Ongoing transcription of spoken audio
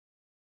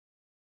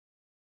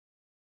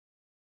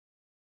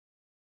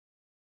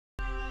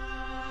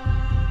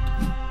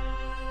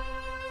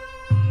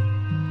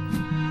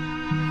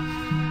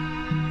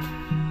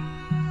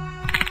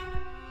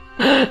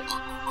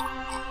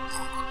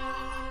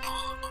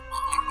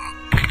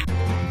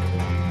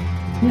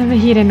Never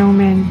hit an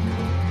omen.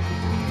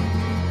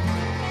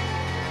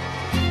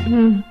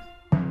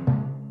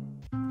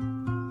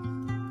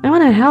 I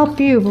want to help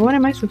you, but what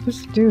am I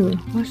supposed to do?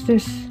 What's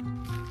this?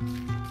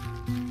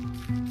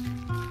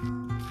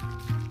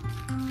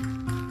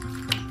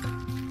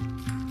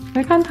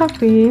 I can't talk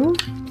to him.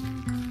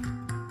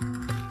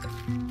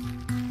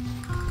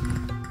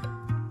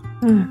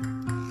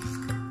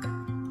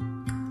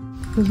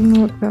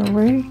 Doesn't work that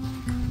way.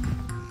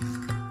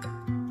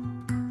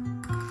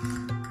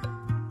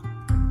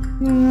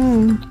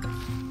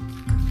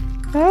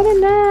 I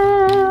don't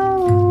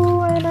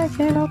know, and I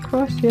cannot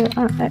cross here.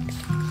 X.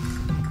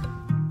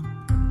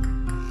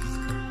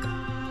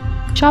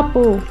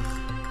 Chapo.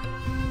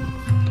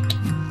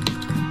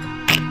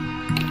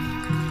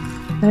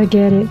 I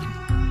get it.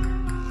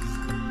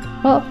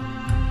 Oh.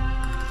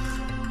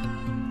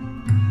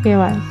 Okay,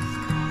 what?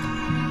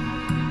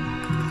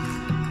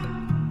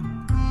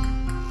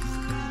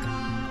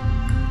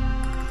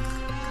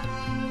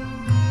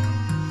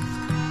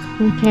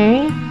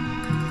 Okay.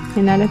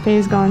 Another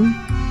phase gone.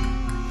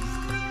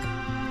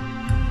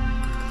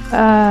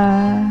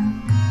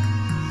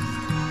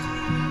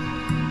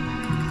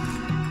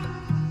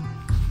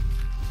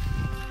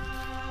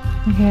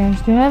 Okay, I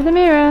still have the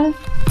mirror.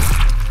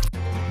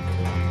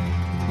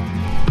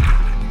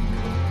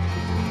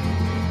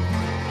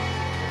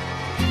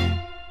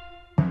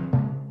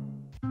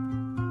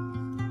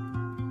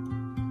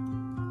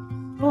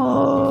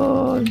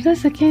 Oh, if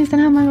that's the case, then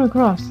how am I gonna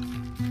cross?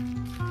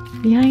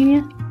 Behind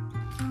you?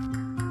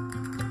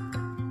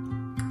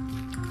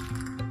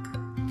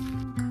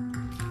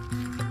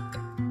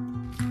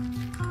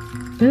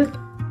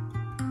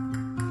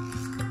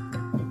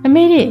 I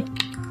made it!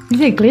 Is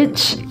it a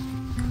glitch?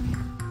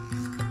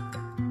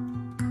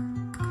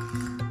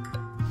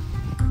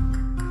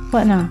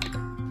 What now?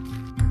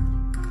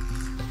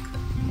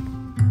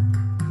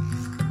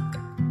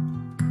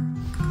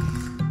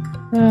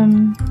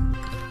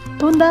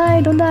 Don't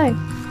die, don't die!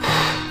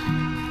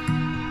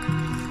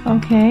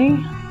 Okay.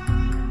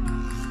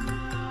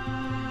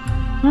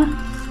 Huh?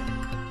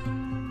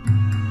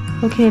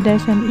 Okay,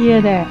 there's an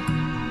ear there.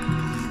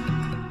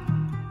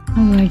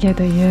 How do I get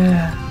the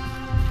ear?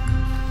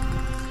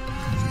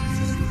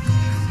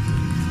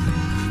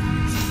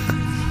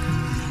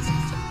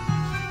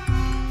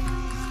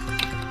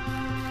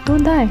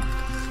 Don't die.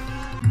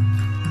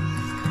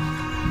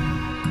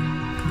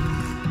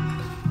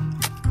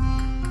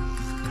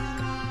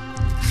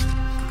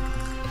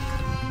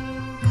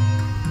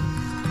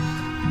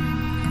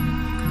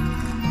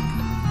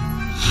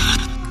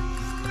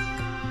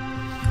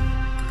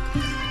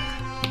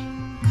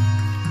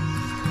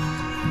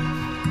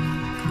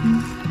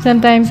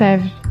 Sometimes I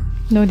have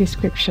no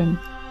description.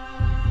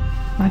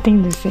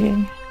 Nothing to say.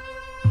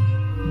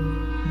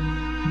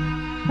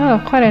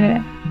 Oh, quite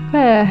a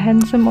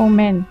handsome old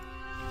man.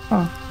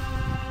 Oh.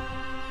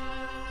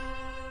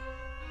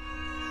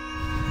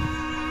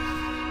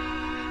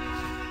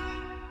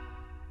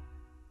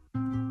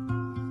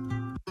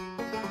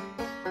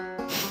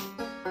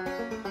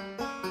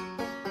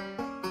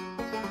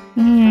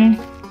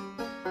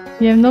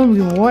 You have no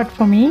reward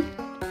for me?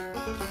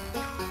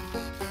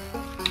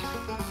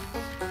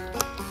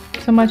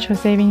 So much for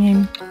saving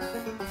him.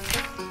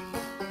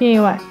 Okay,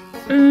 what?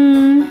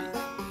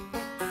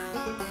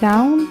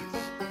 Down?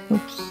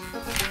 Oops.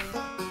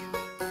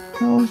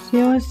 Oh,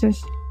 see what's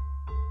this?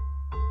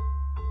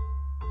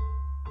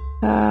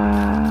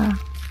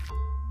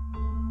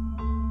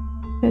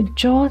 The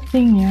jaw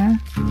thing, yeah?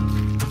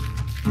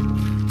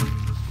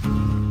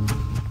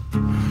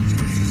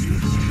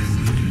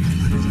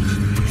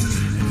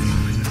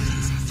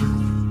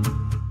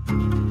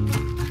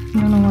 I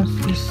don't know what's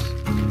this.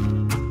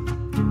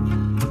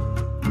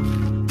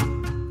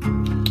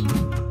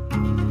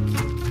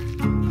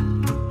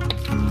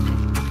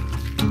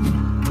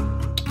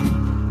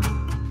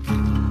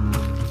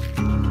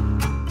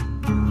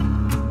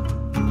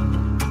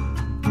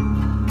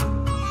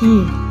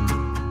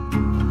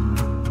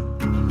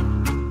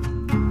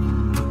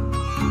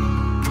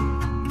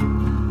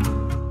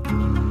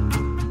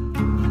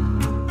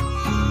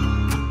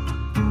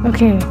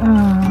 Okay,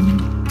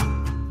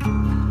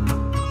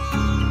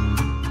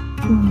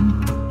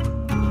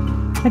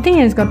 I think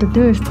it's got to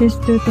do with these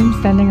two things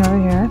standing over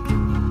here.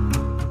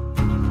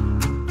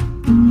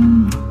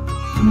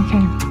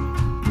 Okay.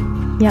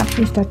 Yeah,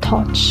 it's the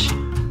torch.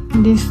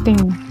 This thing.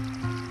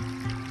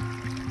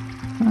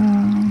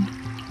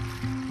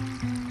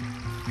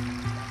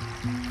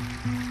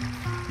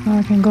 Oh,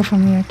 I can go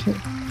from here too.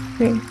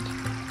 Wait.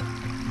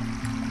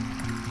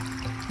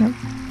 Nope.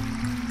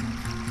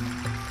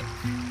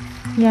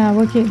 Yeah,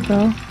 work it,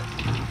 bro.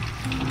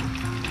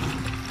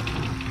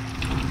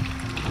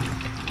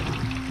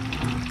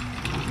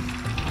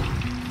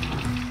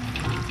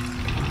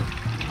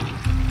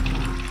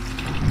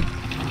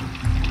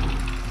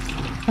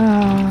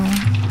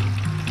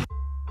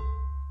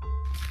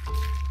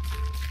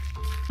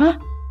 Huh?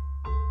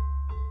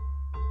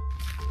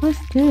 What's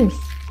this?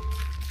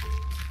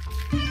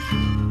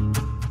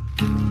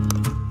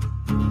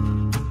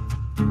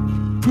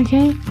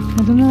 Okay,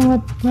 I don't know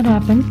what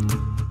happened.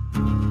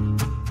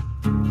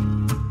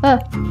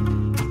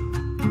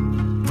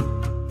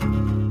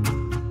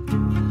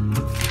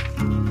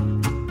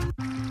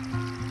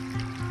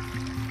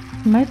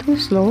 Am I too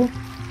slow?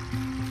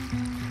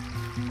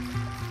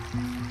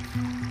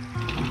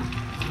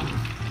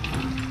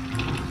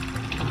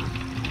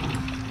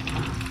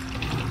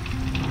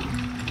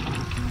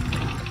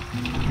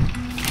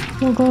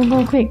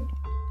 Go, quick!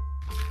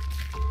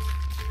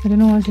 I don't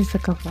know what's this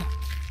circle for.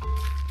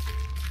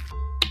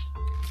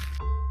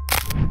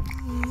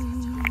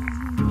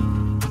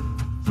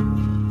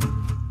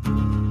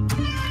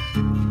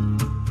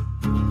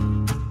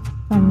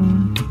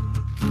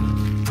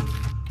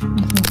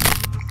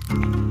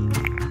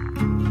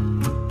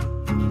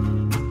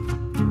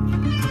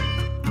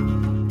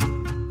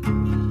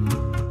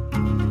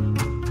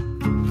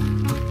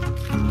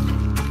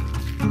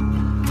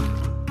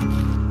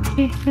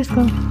 Okay, let's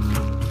go.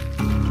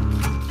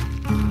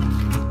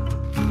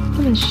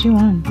 What does she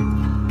want?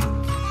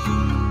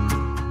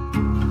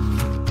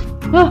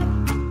 Oh!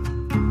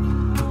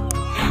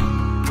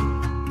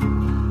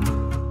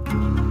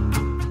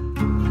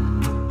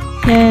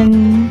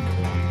 And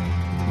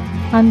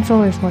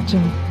Hansel is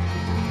watching.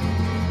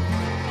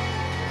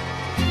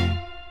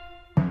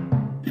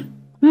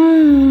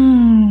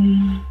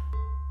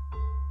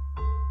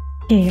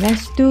 Okay,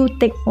 let's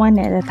take one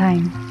at a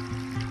time.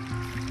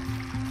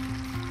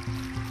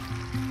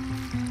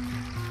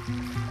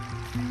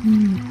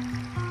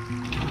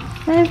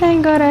 And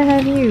thank God I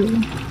have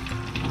you.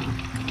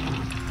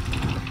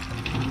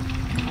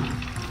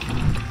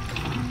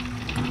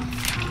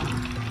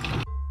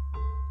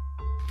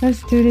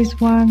 Let's do this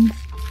one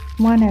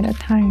at a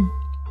time.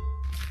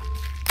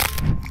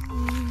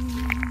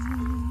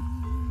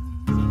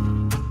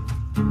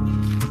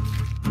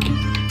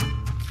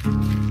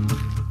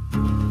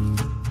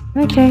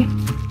 Okay.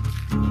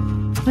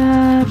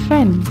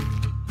 Friend.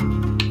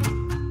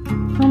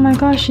 Oh my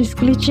gosh, she's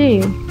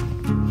glitchy.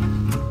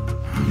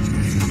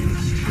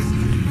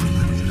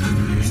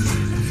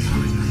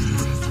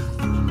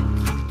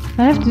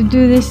 I have to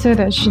do this so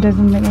that she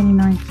doesn't make any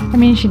noise. I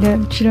mean, she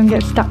don't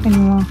get stuck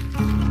anymore.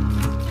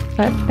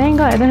 But thank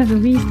God I don't have to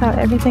restart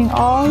everything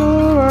all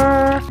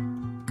over.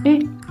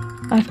 Eh,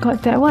 I've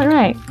got that one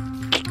right.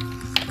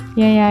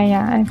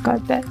 Yeah, I've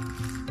got that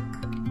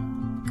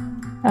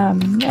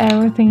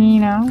arrow thingy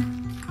now.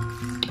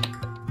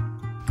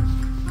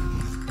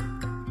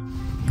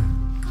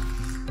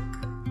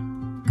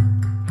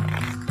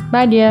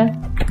 Bye, dear.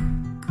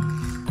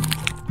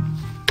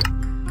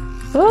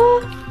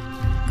 Oh.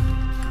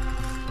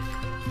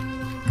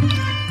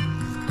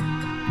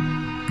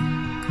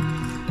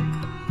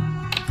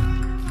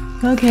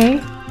 Okay,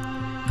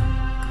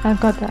 I've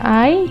got the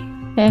eye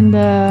and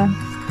the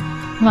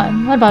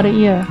what about the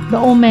ear? The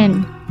old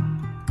man.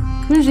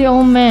 Who's the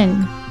old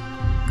man?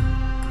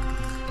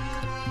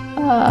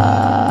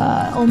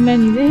 Old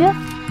man, is it here?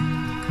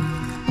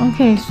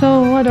 Okay,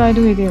 so what do I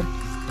do with you?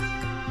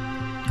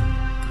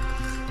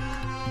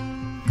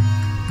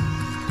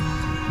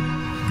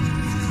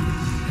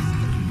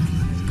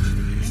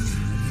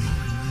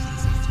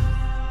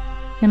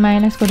 Never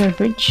mind, let's go to the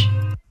bridge.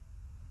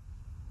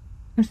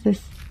 What's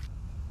this?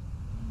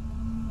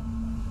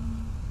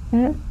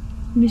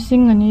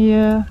 Missing an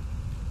ear.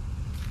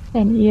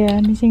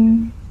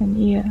 Missing an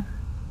ear.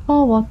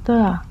 Oh,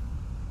 water.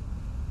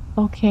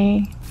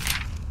 Okay.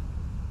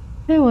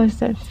 Where was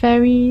that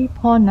fairy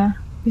pond?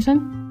 This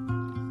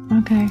one?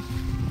 Okay.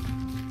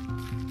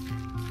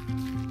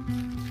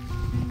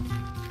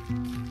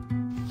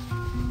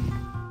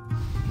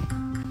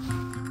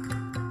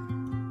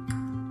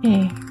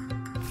 Okay.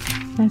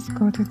 Let's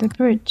go to the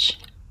bridge.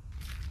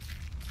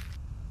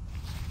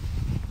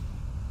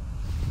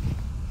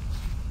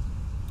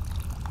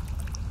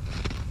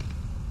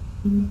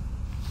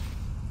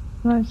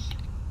 What?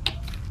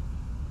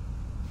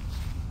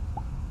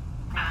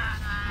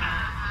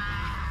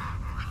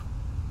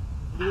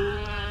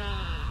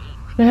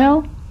 The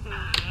hell?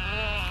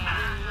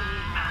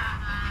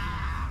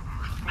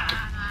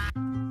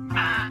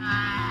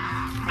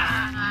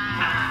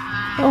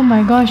 Oh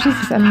my gosh, this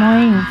is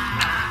annoying.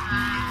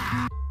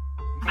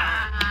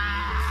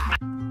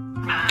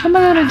 What am I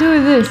gonna do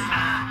with this?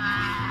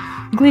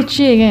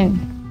 Glitchy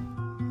again.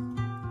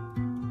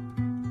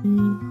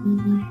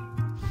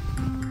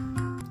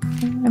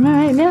 Am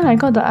I right? Yeah, I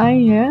got the eye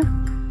here.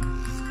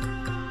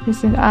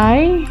 There's an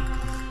eye.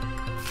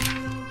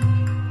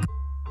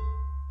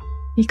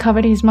 He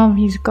covered his mouth,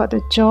 he's got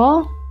the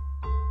jaw.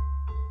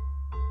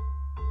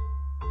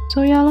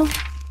 So yeah lor.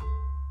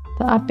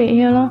 The update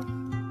here lor.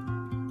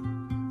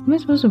 Am I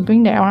supposed to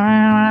bring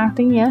that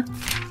thing here?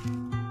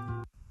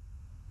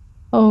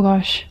 Oh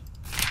gosh.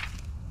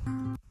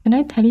 Can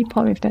I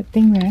teleport with that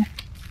thing there?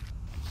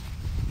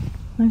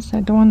 I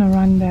don't want to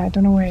run there, I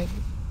don't know where it is.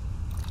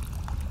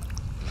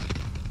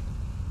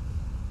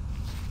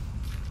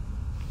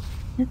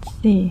 Let's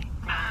see.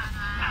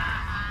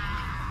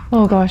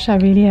 Oh gosh, I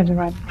really have to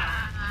run.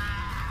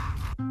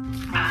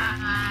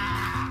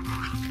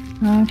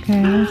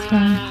 Okay, let's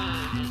run.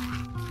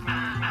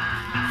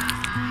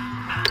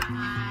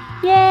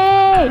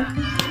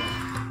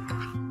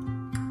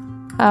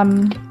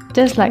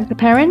 just like the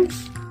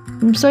parents.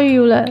 So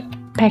you là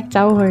pack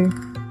cháu rồi.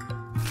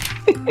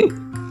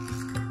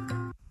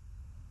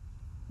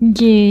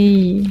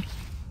 Yeah.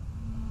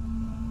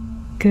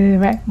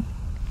 Correct.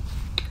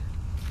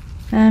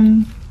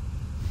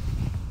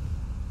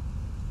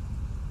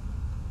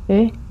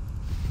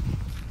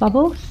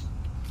 Bubbles?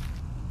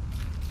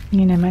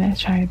 Never mind,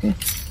 let's try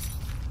this.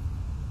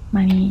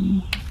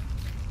 Money.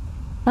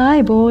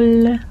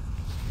 Eyeball.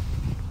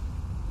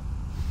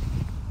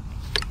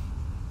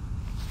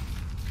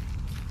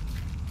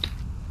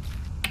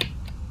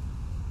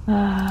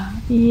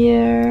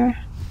 Ear.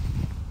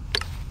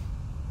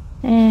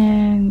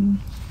 And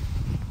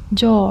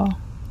jaw.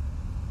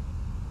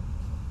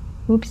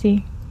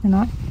 Oopsie,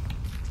 not.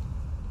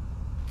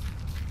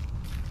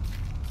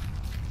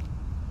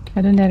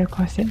 I don't dare to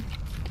cross it.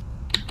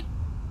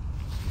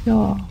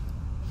 Jaw.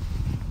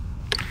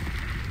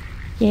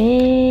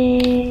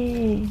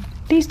 Yay!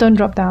 Please don't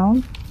drop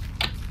down.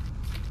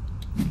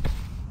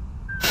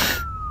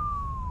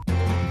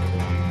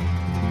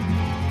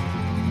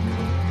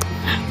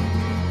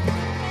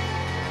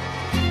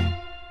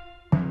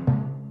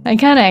 I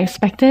kinda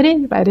expected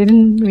it, but I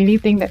didn't really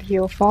think that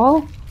he'll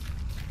fall.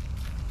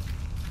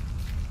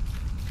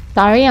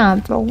 Sorry,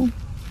 Hansel.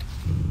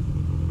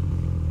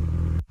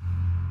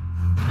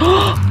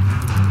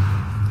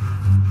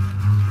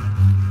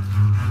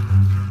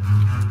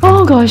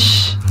 Oh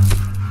gosh.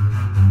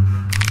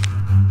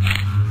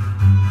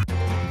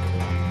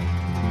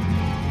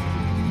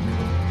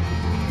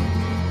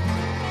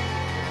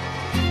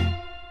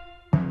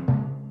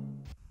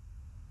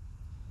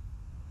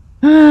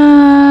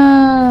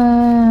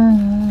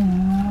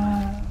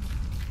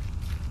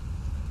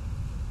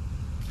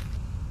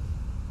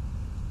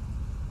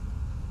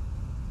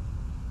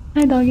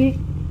 Hi, doggy.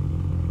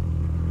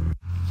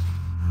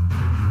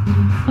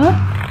 Huh?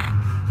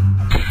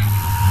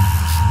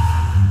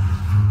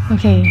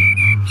 Okay.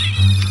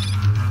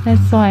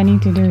 That's all I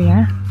need to do,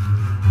 yeah?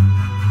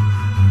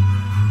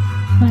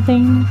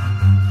 Nothing.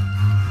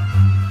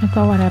 I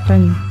thought what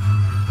happened.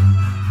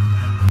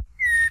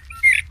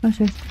 What's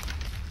this?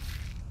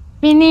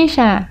 Finish!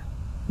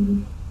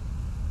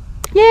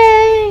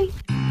 Yay!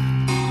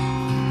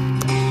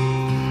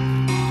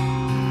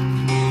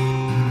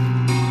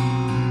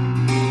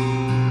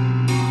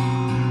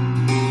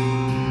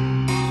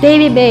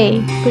 David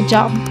Bay, good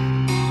job.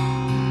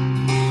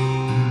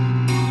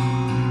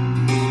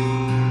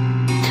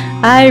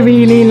 I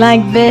really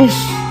like this.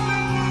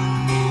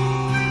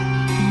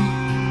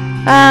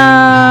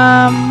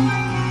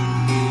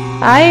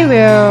 I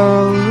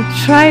will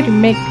try to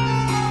make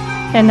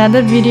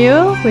another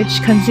video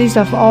which consists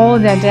of all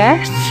their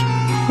deaths,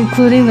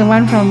 including the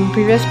one from the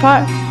previous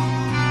part.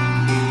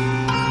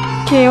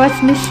 Okay, what's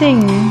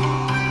missing?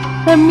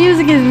 The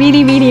music is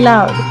really, really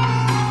loud.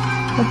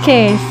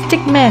 Okay,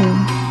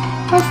 Stickman.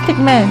 What's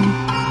Stickman?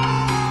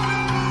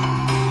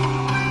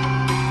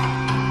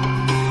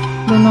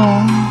 Don't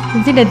know.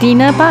 Is it the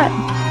dinner part?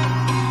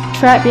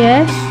 Trap,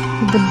 yes.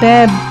 The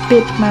bear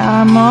bit my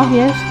arm off,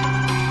 yes.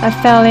 I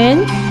fell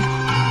in.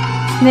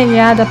 Snake,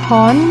 yeah, the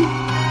pond.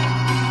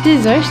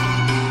 Scissors.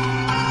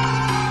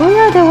 Oh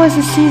yeah, there was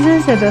a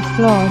scissors at the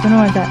floor. Don't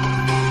know what's that.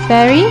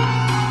 Berry?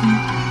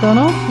 Don't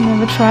know.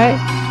 Never tried.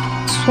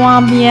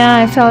 Swamp, yeah,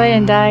 I fell in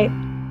and died.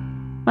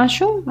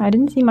 Mushroom? I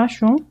didn't see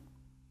mushroom.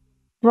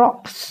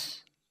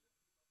 Rocks.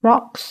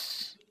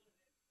 Rocks.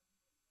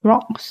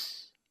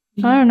 Rocks.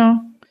 I don't know.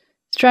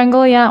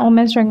 Strangle, yeah, old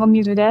man strangled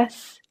me to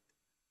death.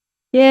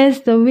 Yes,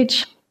 the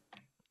witch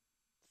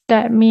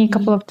stabbed me a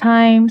couple of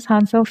times.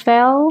 Hansel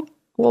fell.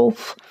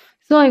 Wolf.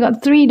 So I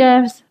got 3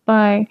 deaths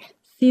by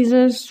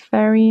scissors,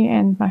 fairy,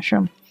 and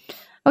mushroom.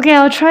 Okay,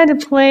 I'll try to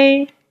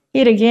play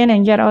it again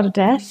and get all the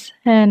deaths.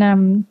 And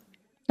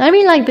I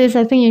really like this.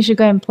 I think you should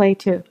go and play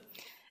too.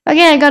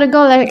 Okay, I gotta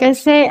go. Like I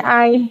say,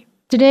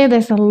 today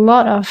there's a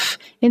lot of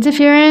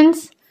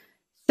interference.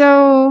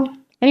 So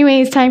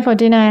anyway, it's time for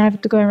dinner. I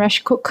have to go and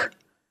rush cook.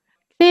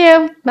 See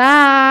you.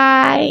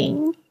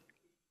 Bye.